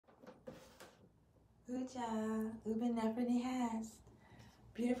Udja, Ubin Neferni has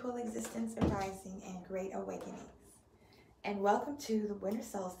beautiful existence arising and great awakenings. And welcome to the Winter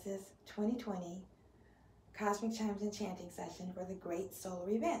Solstice 2020 Cosmic Chimes and Chanting session for the Great Solar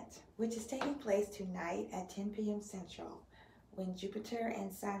Event, which is taking place tonight at 10 p.m. Central, when Jupiter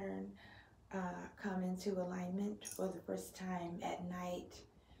and Saturn come into alignment for the first time at night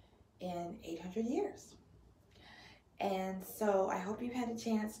in 800 years. And so I hope you've had a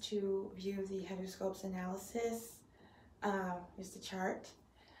chance to view the horoscopes analysis. Here's the chart,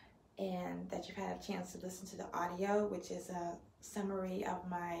 and that you've had a chance to listen to the audio, which is a summary of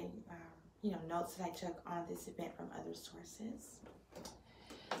my notes that I took on this event from other sources.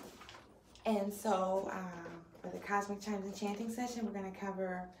 And so for the Cosmic Chimes and Chanting session, we're going to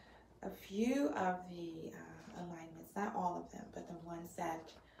cover a few of the alignments, not all of them, but the ones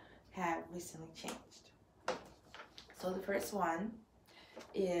that have recently changed. So the first one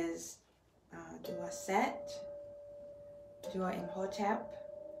is Dua Set, Dua Imhotep,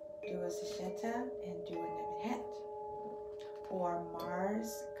 Dua Sesheta, and Dua Nebenhet, or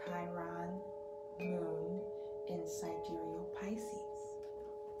Mars, Chiron, Moon in Sidereal Pisces.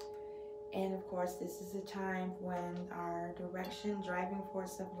 And of course, this is a time when our direction, driving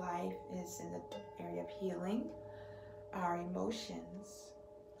force of life is in the area of healing, our emotions,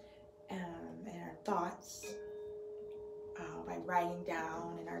 and our thoughts, by writing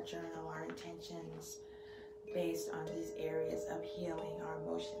down in our journal our intentions based on these areas of healing our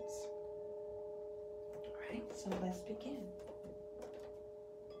emotions. All right, so let's begin.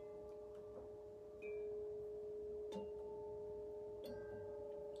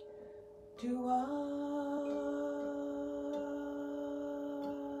 Dua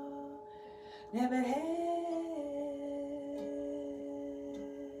Nebenhet,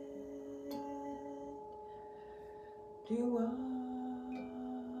 Dua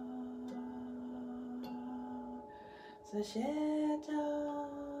Sesheta,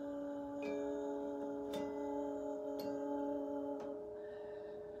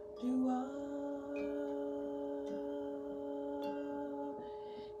 Dua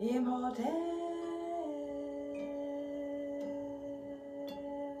Imhotep,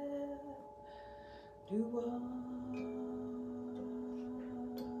 Dua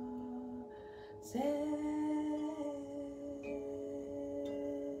Set,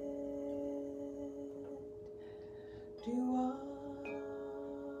 Dua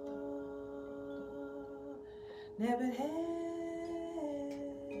Nebenhet,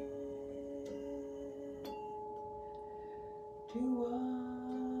 Dua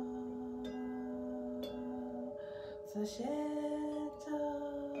Sesheta,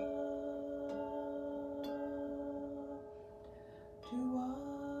 Dua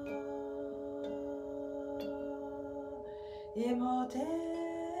Imhotep,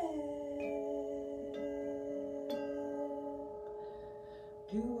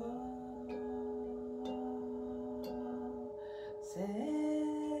 Dua Set.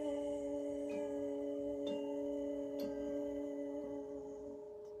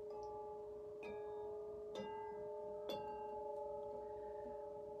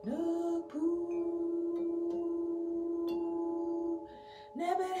 Nukpu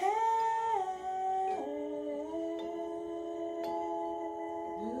Nebenhet,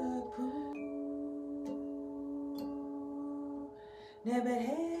 Nukpu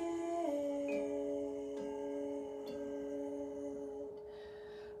Nebenhet,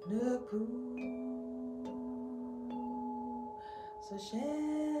 Nukpu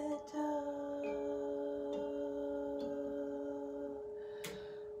Sesheta,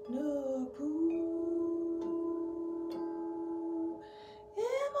 Nukpu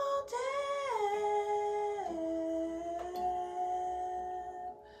Imhotep,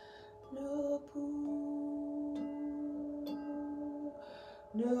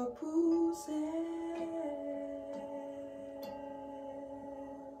 Nukpu Set.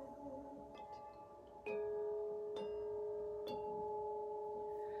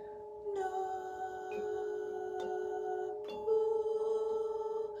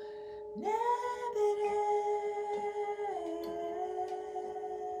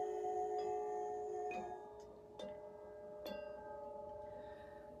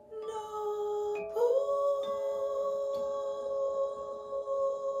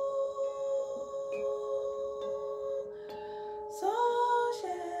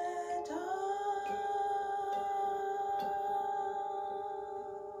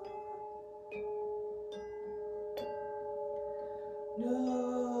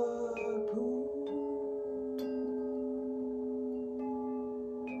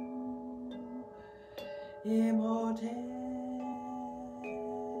 Imhotep,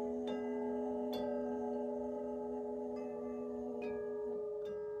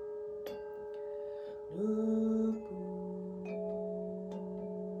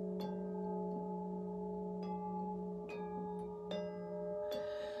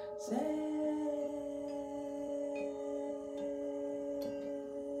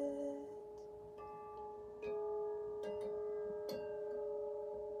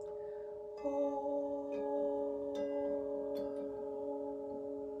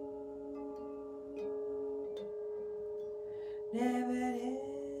 never end.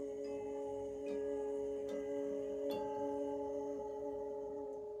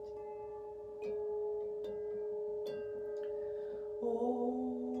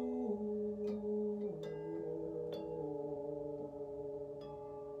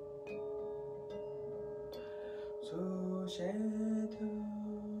 So gentle.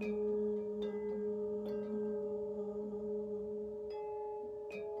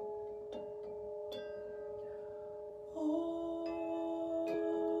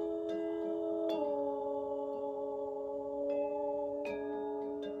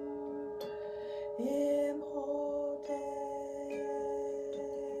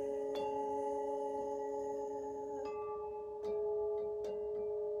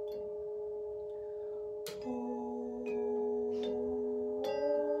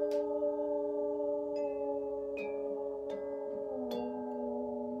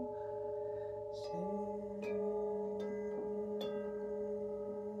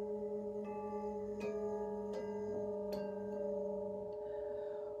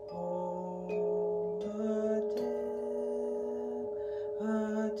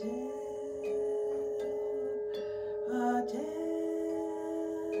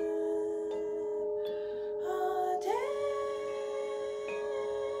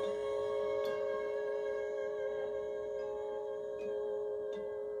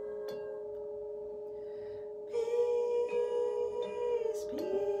 Peace,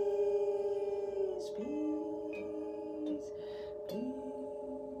 peace, peace.